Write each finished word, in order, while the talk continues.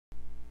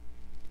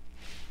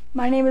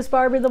My name is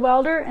Barbie the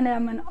Welder and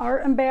I'm an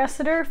art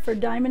ambassador for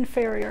Diamond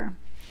Farrier.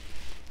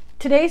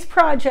 Today's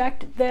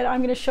project that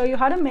I'm going to show you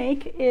how to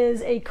make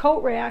is a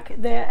coat rack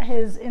that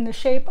is in the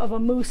shape of a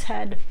moose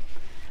head.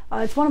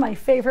 It's one of my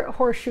favorite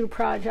horseshoe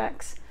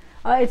projects.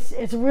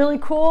 It's really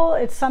cool.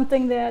 It's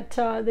something that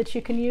that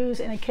you can use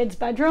in a kid's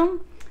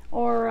bedroom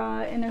or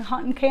in a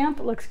hunting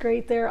camp. It looks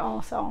great there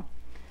also.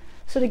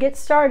 So to get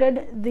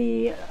started,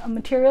 the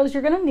materials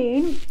you're going to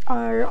need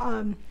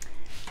are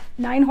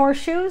 9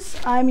 horseshoes.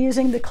 I'm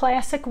using the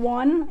classic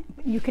one.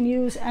 You can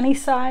use any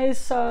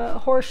size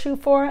horseshoe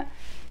for it.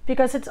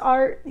 Because it's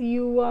art,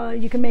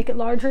 you can make it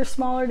larger or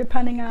smaller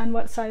depending on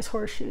what size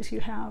horseshoes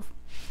you have.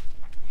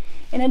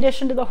 In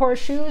addition to the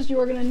horseshoes,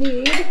 you're going to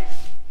need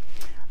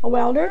a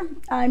welder.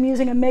 I'm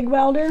using a MIG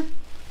welder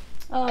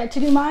to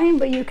do mine,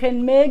 but you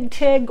can MIG,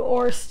 TIG,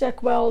 or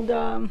stick weld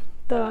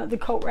the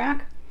coat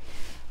rack.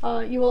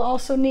 You will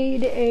also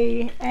need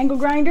a angle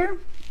grinder.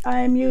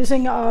 I'm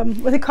using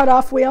with a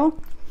cutoff wheel.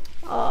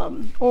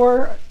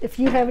 Or if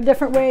you have a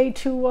different way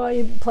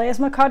to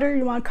plasma cutter,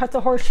 you want to cut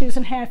the horseshoes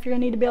in half, you're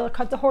going to need to be able to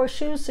cut the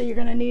horseshoes, so you're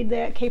going to need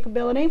that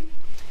capability.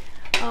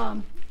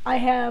 I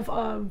have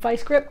a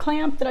vice grip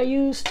clamp that I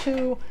use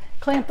to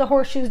clamp the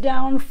horseshoes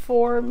down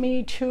for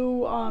me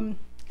to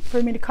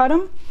cut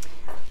them.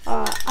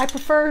 I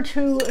prefer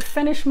to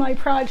finish my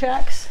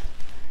projects.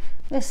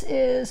 This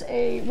is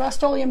a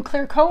Rust-Oleum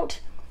clear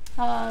coat.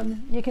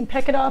 You can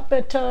pick it up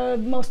at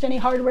most any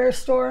hardware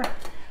store.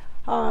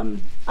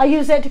 I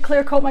use that to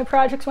clear coat my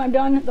projects when I'm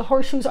done. The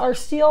horseshoes are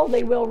steel,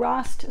 they will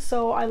rust,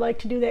 so I like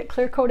to do that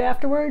clear coat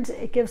afterwards.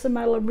 It gives the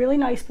metal a really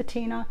nice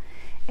patina,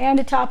 and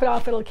to top it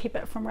off, it'll keep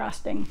it from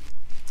rusting.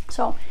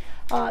 So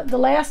the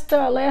last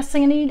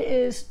thing I need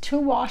is 2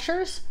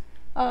 washers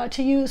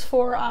to use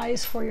for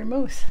eyes for your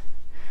moose.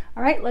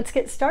 All right, let's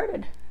get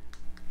started.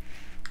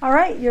 All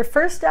right, your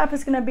first step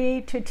is going to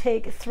be to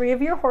take 3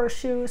 of your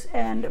horseshoes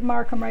and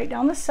mark them right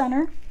down the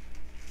center.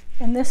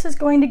 And this is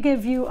going to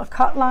give you a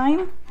cut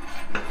line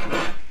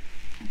right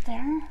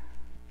there.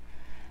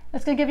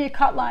 That's going to give you a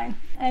cut line.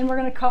 And we're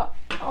going to cut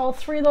all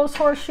 3 of those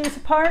horseshoes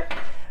apart.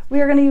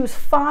 We are going to use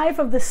 5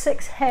 of the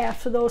 6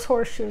 halves of those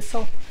horseshoes.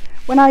 So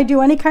when I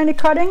do any kind of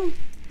cutting,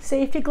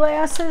 safety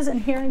glasses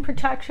and hearing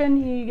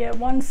protection, you get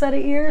 1 set of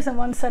ears and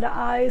 1 set of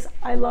eyes.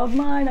 I love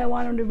mine. I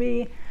want them to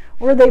be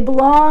where they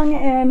belong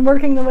and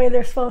working the way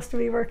they're supposed to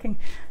be working.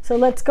 So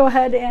let's go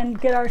ahead and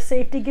get our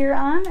safety gear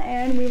on,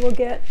 and we will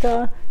get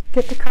to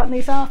cutting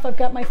these off. I've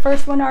got my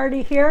first one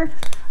already here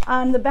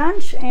on the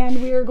bench,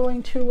 and we are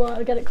going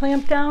to get it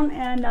clamped down,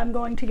 and I'm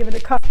going to give it a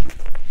cut.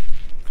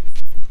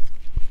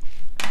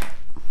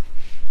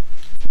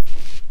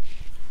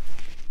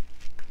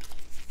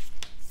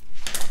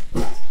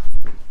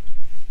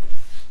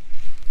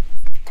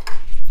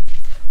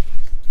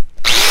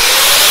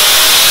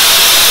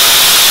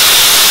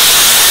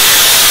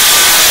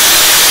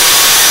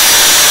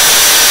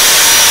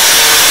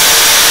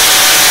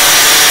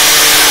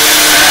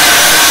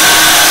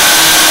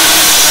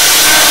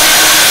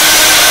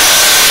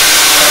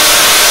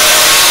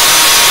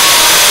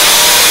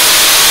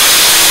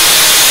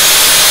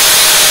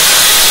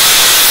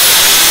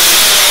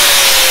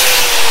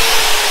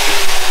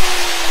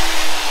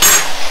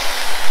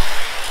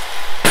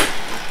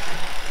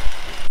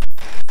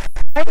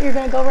 You're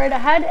going to go right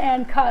ahead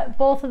and cut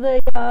both of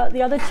the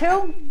other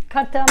 2.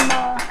 Cut them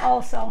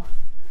also.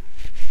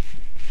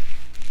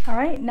 All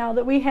right, now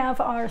that we have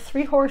our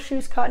 3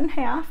 horseshoes cut in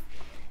half,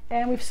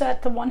 and we've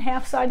set the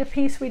 1/2 sided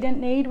piece we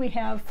didn't need, we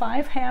have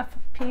 5 half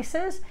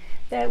pieces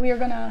that we are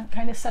going to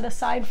kind of set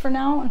aside for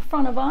now in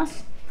front of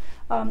us.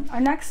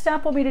 Our next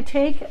step will be to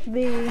take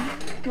the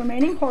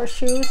remaining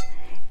horseshoes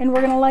and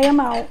we're going to lay them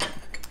out.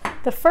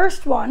 The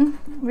first one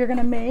we're going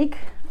to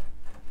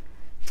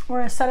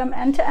set them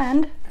end to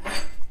end,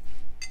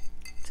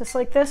 just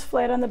like this,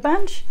 flat on the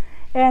bench,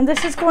 and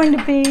this is going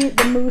to be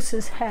the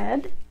moose's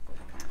head.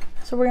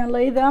 So we're going to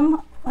lay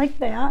them like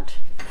that.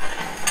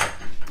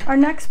 Our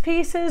next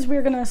pieces,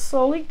 we're going to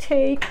slowly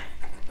take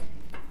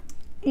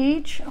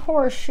each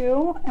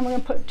horseshoe and we're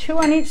going to put 2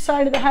 on each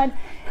side of the head.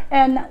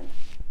 And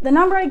the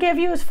number I give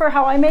you is for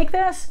how I make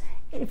this.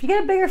 If you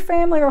get a bigger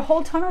family or a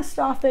whole ton of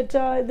stuff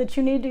that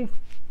you need to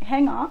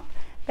hang up,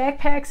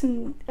 backpacks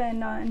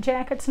and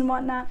jackets and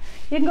whatnot,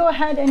 you can go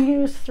ahead and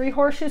use 3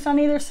 horseshoes on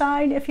either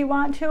side if you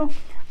want to.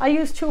 I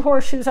use 2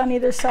 horseshoes on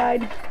either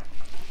side,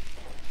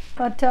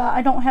 but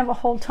I don't have a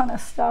whole ton of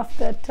stuff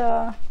that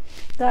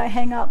I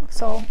hang up.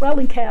 So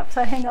welding caps,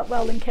 I hang up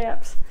welding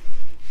caps.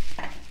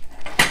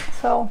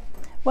 So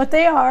what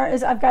they are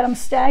is I've got them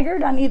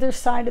staggered on either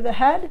side of the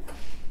head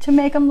to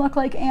make them look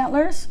like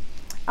antlers.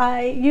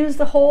 I use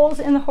the holes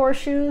in the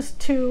horseshoes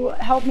to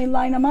help me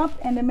line them up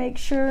and to make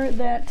sure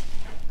that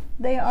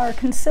they are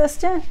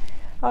consistent.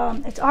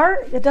 It's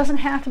art. It doesn't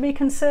have to be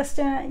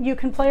consistent. You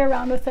can play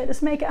around with it.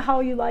 Just make it how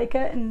you like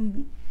it,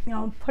 and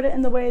put it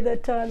in the way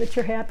that that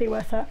you're happy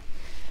with it.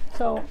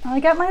 So I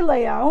got my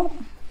layout.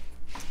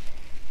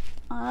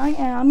 I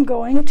am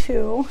going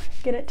to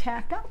get it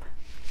tacked up.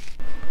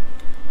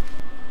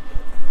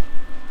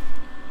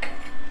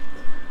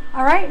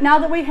 All right, now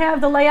that we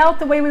have the layout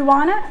the way we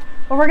want it,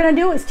 what we're going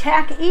to do is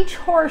tack each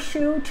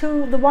horseshoe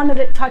to the one that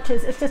it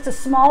touches. It's just a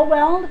small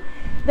weld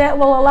that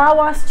will allow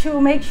us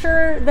to make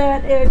sure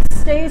that it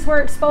stays where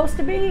it's supposed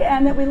to be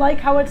and that we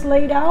like how it's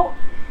laid out.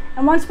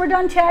 And once we're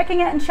done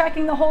tacking it and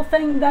checking the whole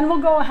thing, then we'll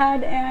go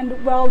ahead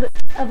and weld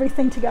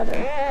everything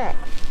together.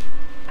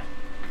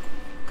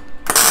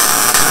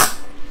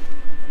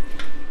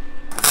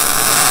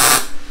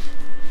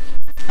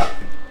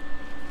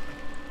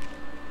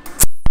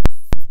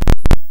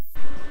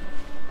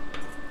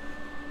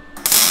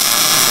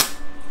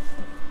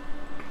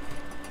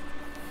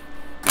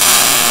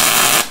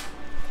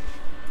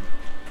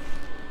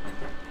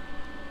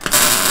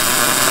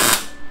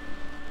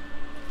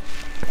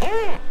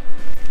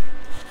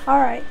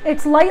 Alright,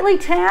 it's lightly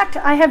tacked.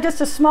 I have just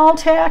a small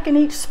tack in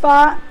each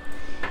spot.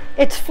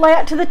 It's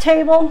flat to the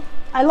table.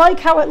 I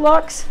like how it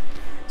looks.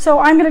 So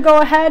I'm going to go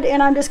ahead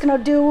and I'm just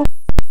going to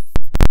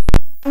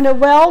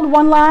weld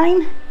one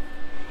line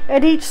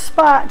at each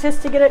spot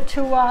just to get it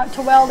to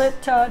weld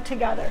it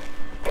together.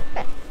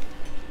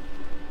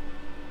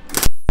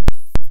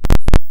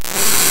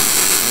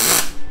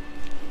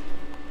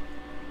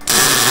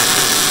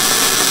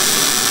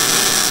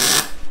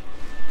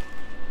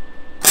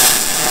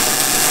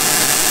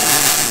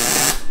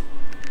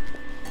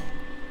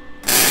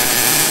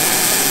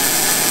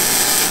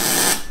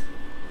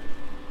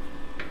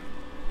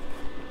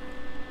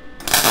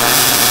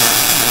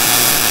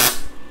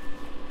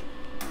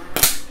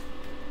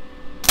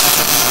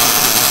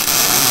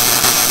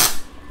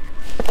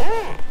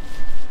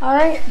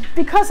 Alright,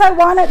 because I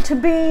want it to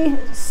be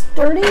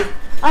sturdy,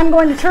 I'm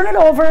going to turn it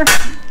over.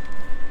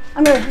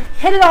 I'm going to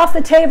hit it off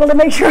the table to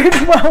make sure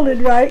it's welded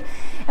right.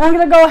 And I'm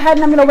going to go ahead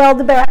and I'm going to weld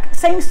the back.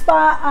 Same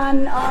spot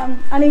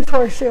on each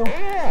horseshoe.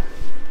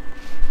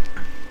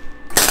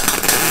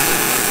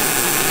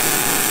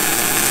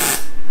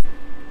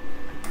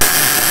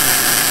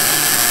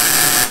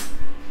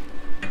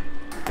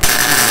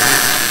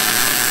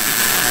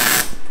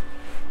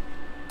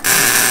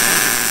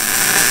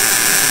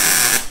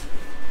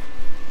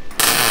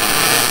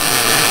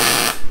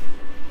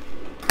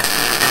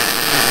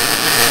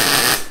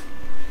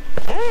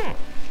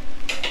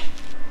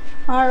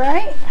 All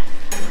right,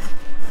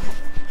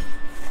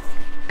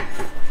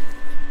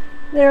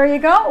 there you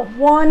go.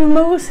 One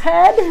moose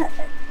head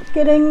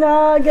getting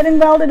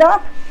welded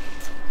up.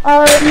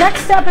 Our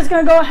next step is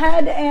going to go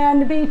ahead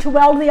and be to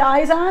weld the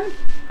eyes on,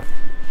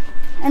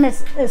 and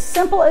it's as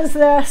simple as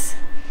this.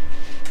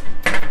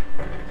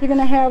 You're going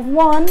to have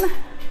one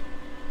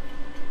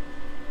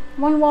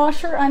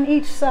washer on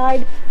each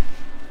side,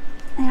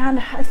 and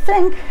I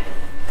think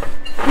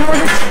in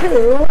order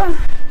to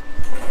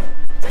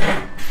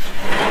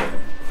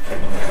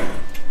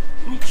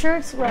make sure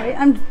it's right,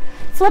 I'm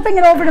flipping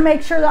it over to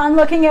make sure that I'm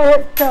looking at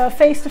it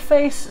face to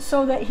face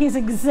so that he's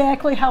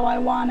exactly how I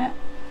want it.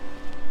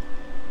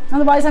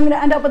 Otherwise I'm going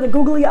to end up with a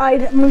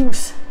googly-eyed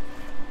moose.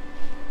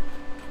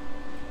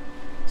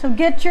 So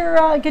get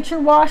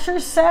your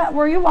washers set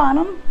where you want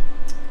them.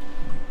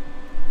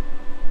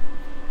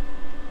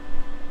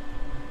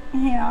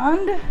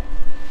 And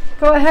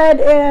go ahead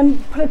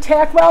and put a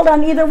tack weld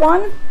on either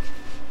one.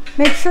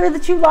 Make sure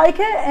that you like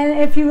it, and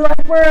if you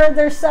like where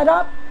they're set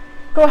up,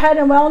 go ahead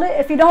and weld it.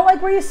 If you don't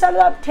like where you set it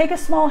up, take a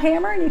small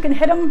hammer and you can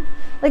hit them,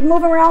 like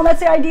move them around. That's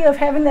the idea of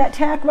having that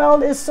tack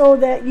weld, is so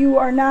that you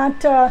are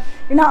not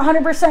you're not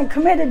 100%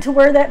 committed to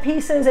where that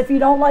piece is if you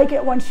don't like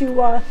it once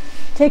you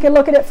take a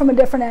look at it from a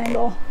different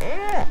angle.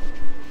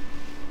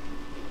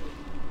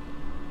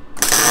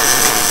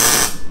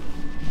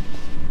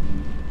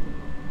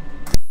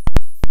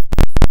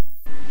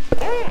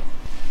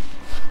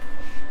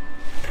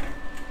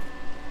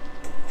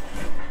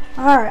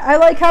 Alright, I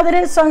like how that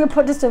is, so I'm going to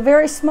put just a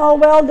very small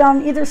weld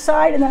down either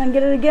side, and then I'm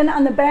going to get it again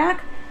on the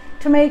back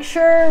to make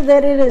sure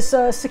that it is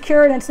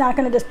secure and it's not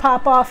going to just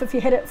pop off if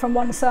you hit it from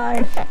one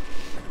side.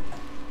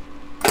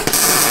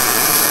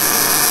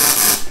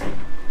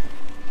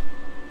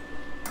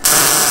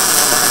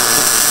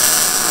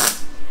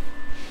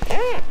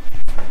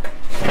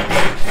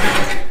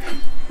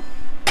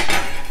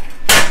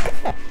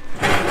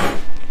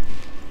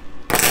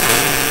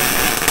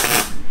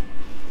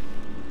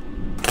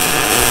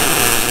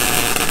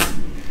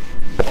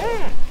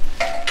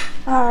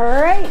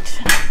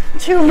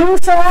 Two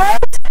moose eyes.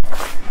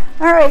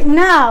 All right,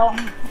 now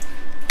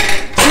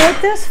to make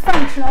this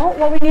functional,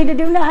 what we need to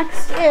do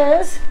next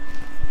is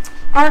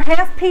our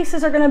half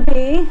pieces are going to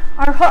be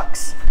our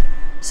hooks.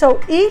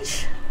 So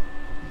each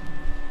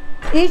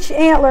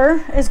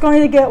antler is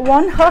going to get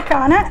one hook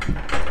on it,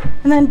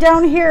 and then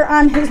down here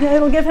on his,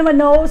 it'll give him a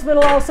nose, but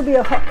it'll also be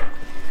a hook.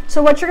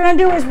 So what you're going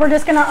to do is we're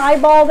just going to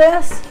eyeball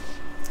this.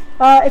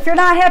 If you're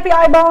not happy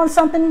eyeballing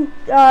something,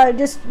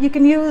 you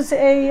can use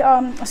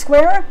a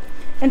square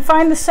and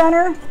find the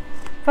center,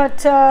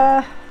 but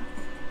I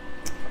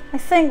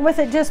think with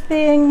it just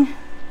being,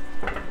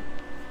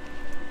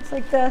 it's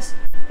like this,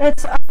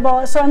 it's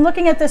eyeball. So I'm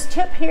looking at this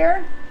tip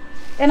here,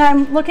 and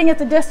I'm looking at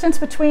the distance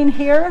between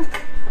here,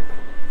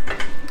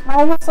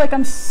 almost like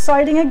I'm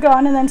sighting a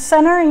gun, and then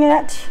centering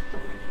it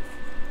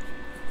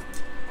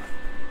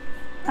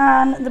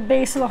on the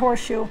base of the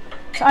horseshoe.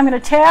 So I'm going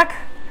to tack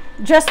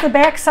just the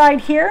back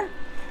side here.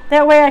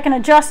 That way I can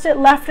adjust it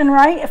left and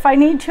right if I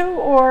need to,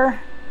 or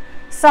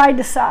side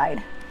to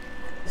side.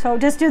 So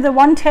just do the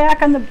one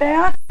tack on the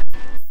back.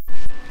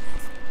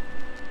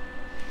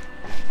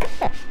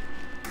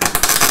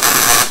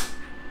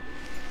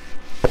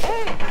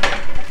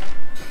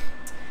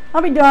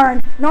 I'll be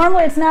darned.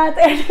 Normally it's not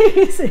that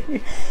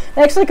easy.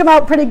 They actually come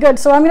out pretty good.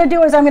 So what I'm going to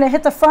do is I'm going to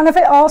hit the front of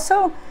it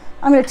also.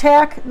 I'm going to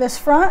tack this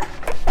front.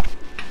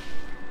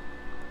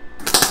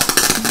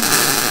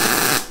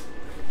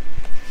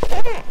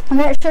 And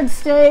that should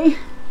stay.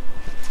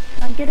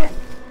 I get it?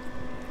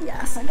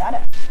 Yes, I got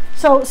it.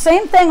 So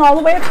same thing all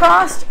the way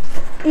across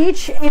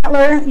each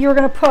antler. You're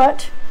going to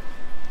put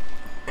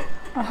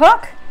a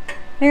hook.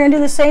 And you're going to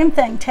do the same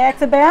thing. Tack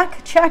the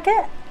back, check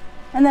it,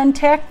 and then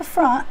tack the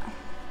front.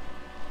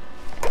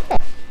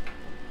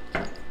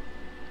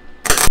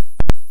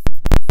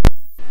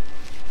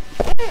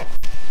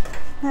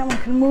 That one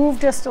can move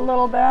just a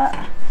little bit.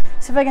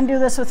 See if I can do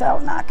this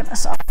without knocking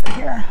this off of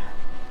here.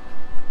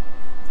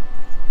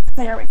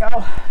 There we go.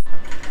 All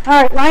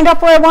right, lined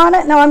up where I want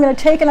it. Now I'm going to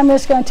take it, I'm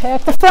just going to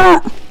tack the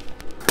front.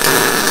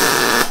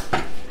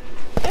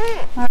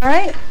 All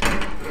right.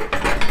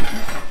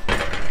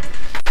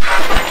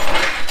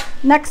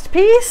 Next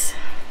piece,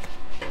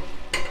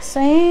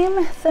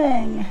 same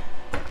thing.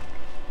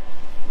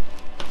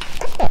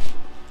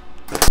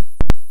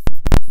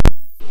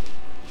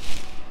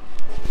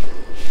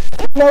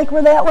 Like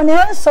where that one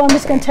is, so I'm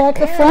just going to tack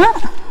the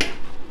front.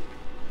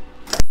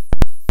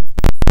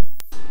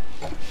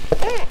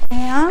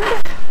 And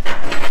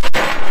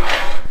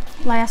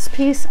last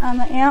piece on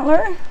the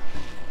antler.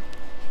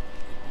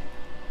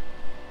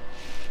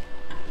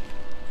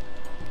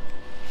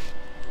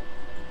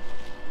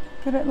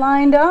 Get it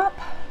lined up.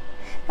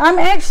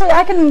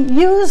 I can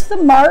use the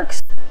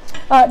marks.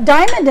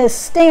 Diamond is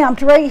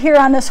stamped right here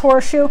on this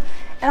horseshoe.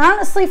 And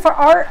honestly, for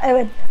art,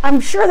 I'm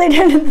sure they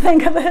didn't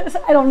think of this.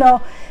 I don't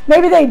know.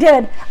 Maybe they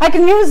did. I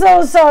can use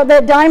those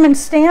that diamond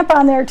stamp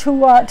on there to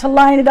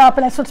line it up,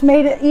 and that's what's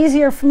made it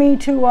easier for me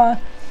to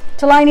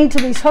line each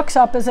of these hooks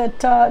up. Is it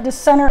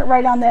just center it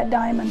right on that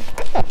diamond.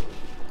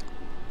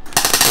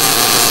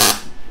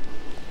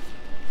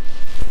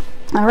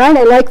 All right,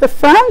 I like the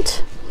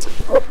front.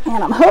 Oh,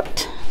 and I'm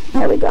hooked.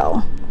 There we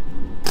go.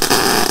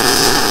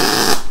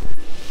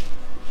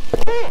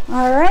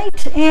 All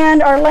right,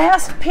 and our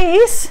last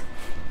piece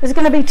is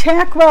going to be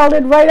tack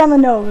welded right on the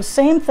nose.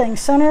 Same thing,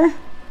 center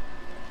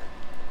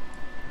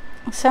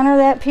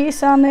that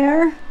piece on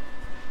there.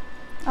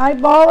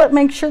 Eyeball it,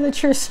 make sure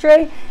that you're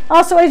straight.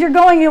 Also, as you're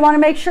going, you want to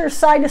make sure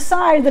side to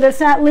side that it's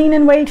not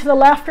leaning way to the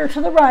left or to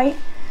the right,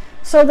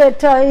 so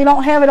that you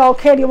don't have it all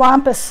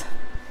cattywampus.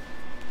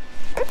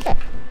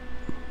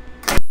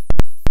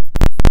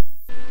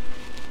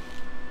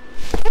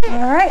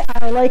 All right,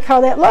 I like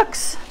how that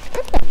looks.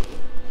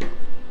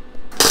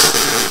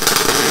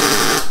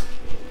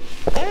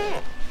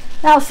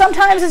 Now,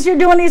 sometimes as you're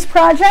doing these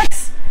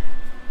projects,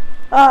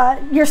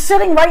 you're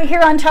sitting right here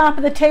on top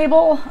of the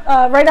table,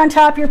 right on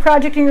top of your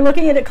project, and you're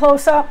looking at it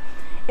close up.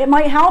 It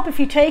might help if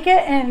you take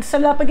it and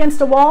set it up against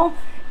a wall.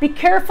 Be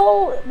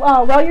careful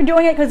while you're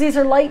doing it, because these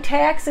are light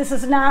tacks. This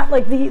is not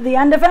like the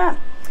end of it.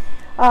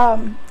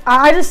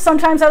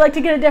 Sometimes I like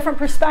to get a different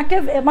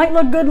perspective. It might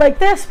look good like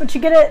this, but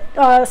you get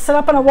it set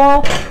up on a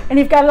wall and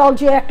you've got it all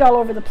jacked all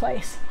over the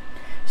place.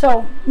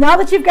 So now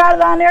that you've got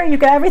it on there,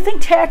 you've got everything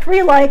tacked where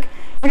you like.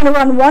 You're going to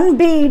run one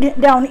bead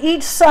down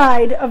each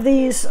side of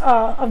these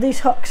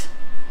hooks.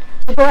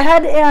 So go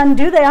ahead and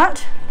do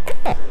that.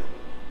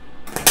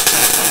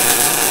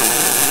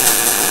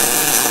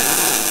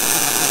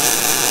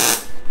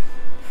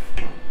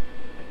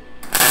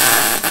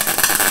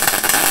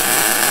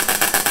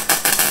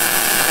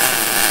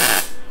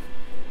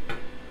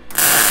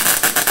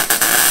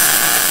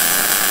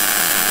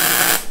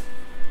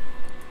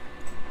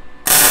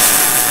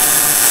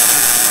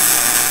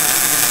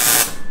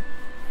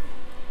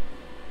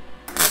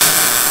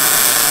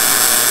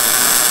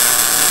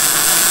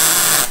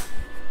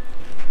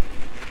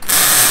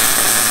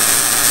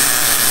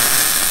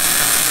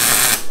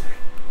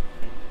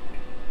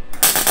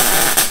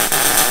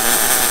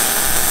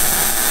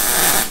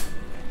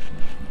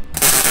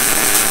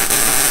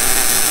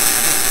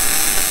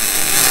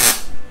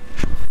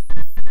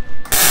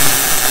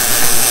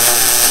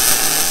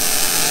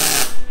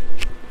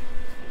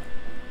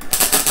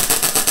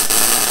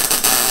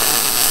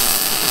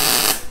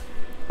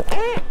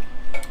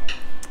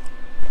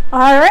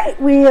 All right,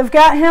 we have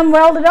got him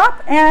welded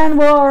up and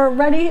we're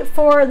ready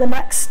for the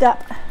next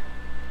step.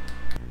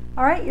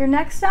 All right, your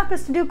next step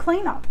is to do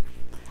cleanup.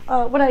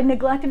 What I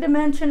neglected to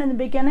mention in the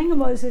beginning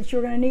was that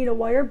you're going to need a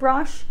wire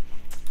brush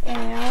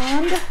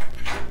and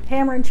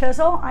hammer and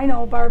chisel. I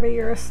know, Barbie,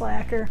 you're a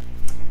slacker.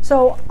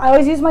 So I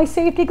always use my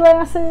safety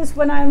glasses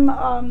when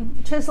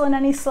I'm chiseling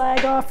any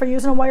slag off or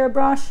using a wire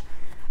brush.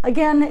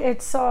 Again,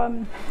 it's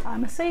I'm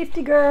a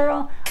safety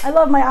girl. I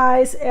love my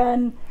eyes,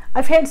 and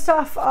I've had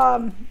stuff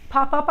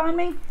pop up on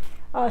me,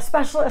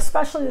 especially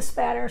the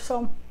spatter.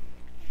 So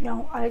you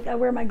know, I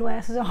wear my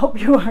glasses. I hope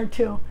you are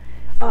too.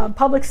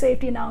 Public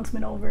safety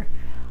announcement over.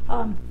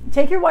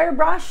 Take your wire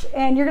brush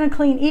and you're going to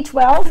clean each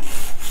weld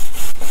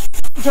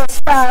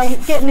just by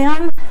getting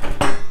in.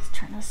 Let's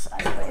turn this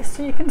sideways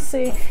so you can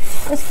see.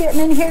 Just getting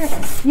in here.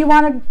 You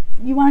want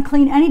to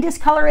clean any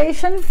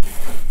discoloration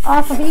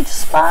off of each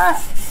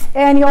spot.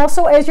 And you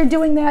also, as you're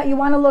doing that, you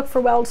want to look for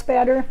weld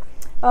spatter.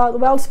 The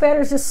weld spatter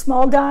is just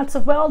small dots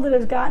of weld that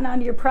has gotten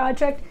onto your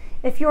project.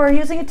 If you are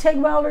using a TIG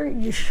welder,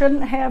 you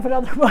shouldn't have it.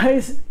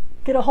 Otherwise,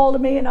 get a hold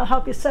of me and I'll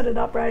help you set it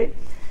up right.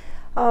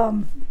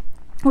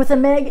 With a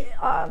MIG,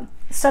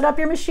 set up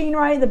your machine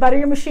right. The better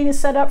your machine is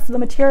set up for the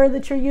material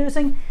that you're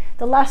using,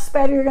 the less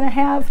spatter you're going to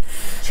have.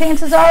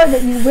 Chances are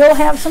that you will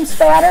have some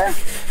spatter,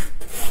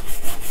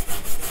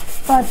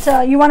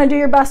 but you want to do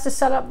your best to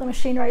set up the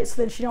machine right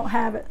so that you don't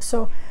have it.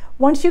 So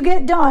once you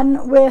get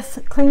done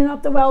with cleaning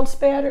up the weld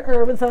spatter,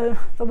 or with the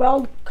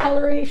weld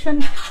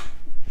coloration,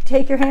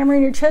 take your hammer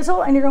and your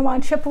chisel and you're going to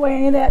want to chip away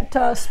any of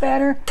that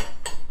spatter.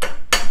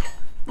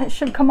 It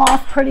should come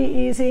off pretty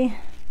easy,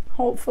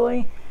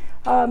 hopefully.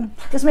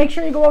 Just make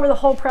sure you go over the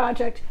whole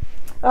project.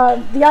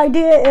 The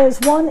idea is,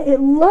 one, it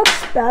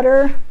looks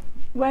better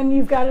when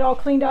you've got it all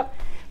cleaned up,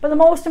 but the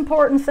most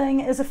important thing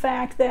is the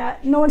fact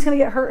that no one's going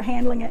to get hurt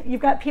handling it.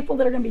 You've got people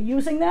that are going to be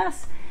using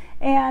this,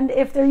 and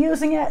if they're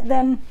using it,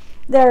 then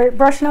they're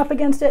brushing up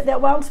against it.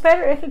 That weld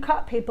spatter, it could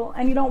cut people,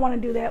 and you don't want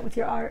to do that with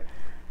your art.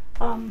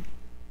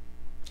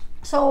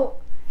 So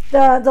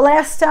the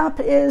last step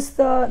is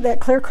that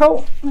clear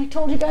coat I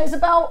told you guys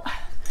about.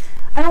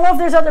 I don't know if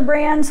there's other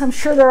brands. I'm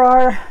sure there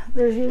are.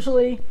 There's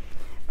usually,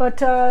 but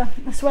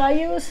that's what I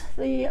use,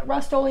 the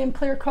Rust-Oleum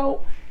clear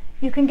coat.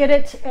 You can get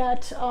it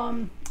at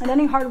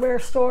any hardware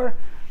store.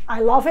 I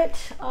love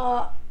it.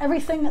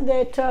 Everything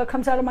that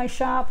comes out of my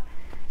shop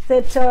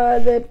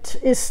that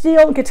is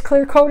steel gets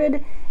clear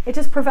coated. It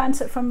just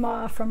prevents it from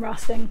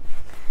rusting.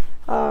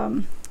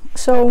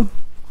 So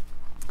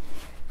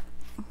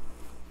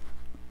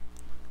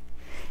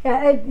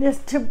yeah,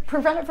 to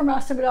prevent it from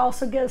rusting, but it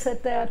also gives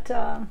it that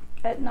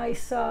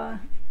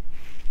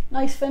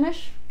nice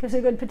finish. Gives it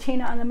a good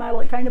patina on the metal.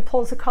 It kind of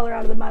pulls the color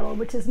out of the metal,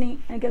 which is neat,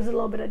 and it gives it a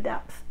little bit of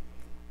depth.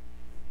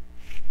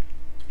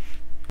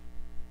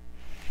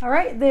 All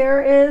right,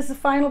 there is the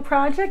final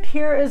project.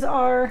 Here is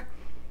our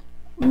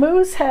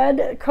moose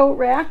head coat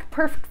rack,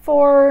 perfect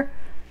for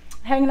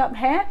hanging up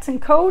hats and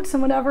coats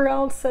and whatever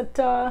else that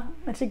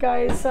you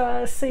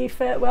guys see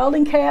fit.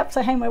 Welding caps.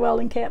 I hang my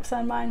welding caps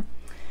on mine.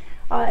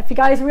 If you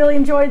guys really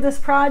enjoyed this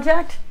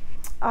project,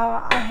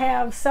 I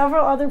have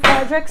several other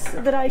projects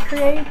that I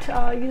create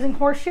using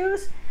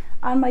horseshoes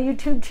on my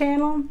YouTube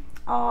channel.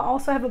 I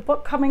also have a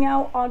book coming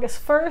out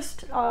August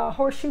 1st,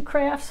 Horseshoe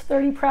Crafts,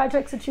 30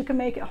 projects that you can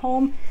make at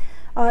home.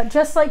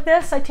 Just like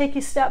this, I take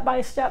you step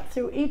by step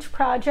through each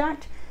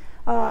project.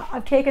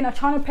 I've taken a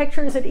ton of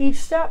pictures at each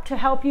step to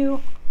help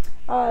you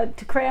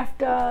to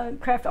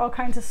craft all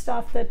kinds of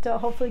stuff that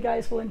hopefully you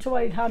guys will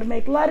enjoy. How to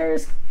make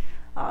letters,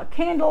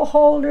 candle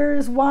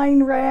holders,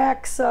 wine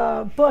racks,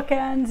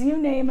 bookends, you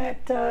name it.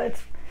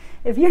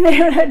 If you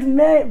name it,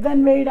 it's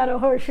been made out of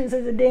horseshoes,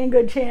 there's a dang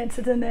good chance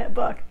it's in that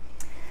book.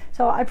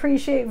 So I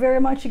appreciate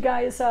very much you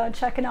guys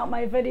checking out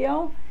my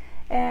video.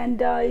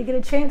 And you get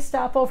a chance,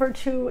 stop over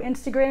to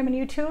Instagram and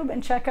YouTube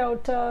and check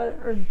out,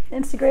 or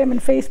Instagram and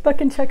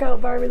Facebook, and check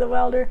out Barbie the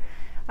Welder.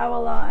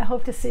 I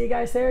hope to see you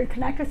guys there and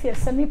connect with you.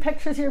 Send me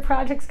pictures of your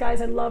projects,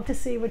 guys. I'd love to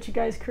see what you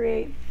guys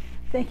create.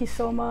 Thank you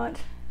so much.